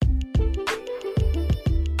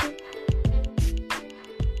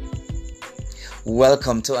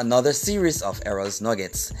Welcome to another series of Errol's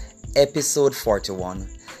Nuggets, episode 41,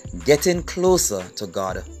 Getting Closer to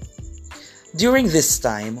God. During this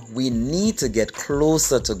time, we need to get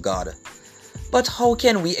closer to God. But how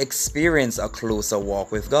can we experience a closer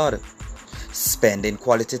walk with God? Spending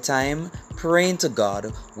quality time praying to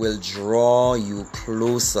God will draw you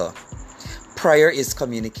closer. Prayer is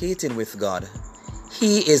communicating with God.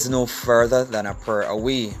 He is no further than a prayer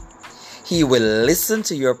away. He will listen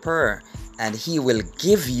to your prayer and He will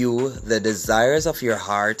give you the desires of your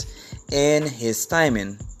heart in His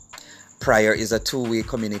timing. Prayer is a two-way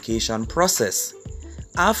communication process.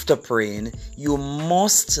 After praying, you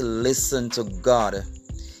must listen to God.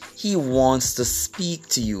 He wants to speak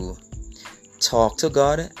to you. Talk to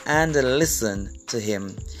God and listen to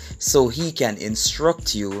Him so He can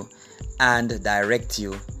instruct you and direct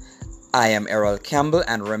you. I am Errol Campbell,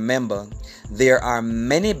 and remember, there are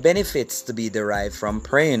many benefits to be derived from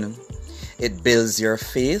praying. It builds your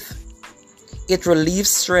faith. It relieves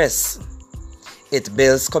stress. It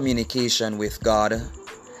builds communication with God.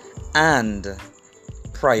 And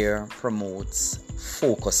prayer promotes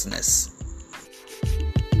focusedness.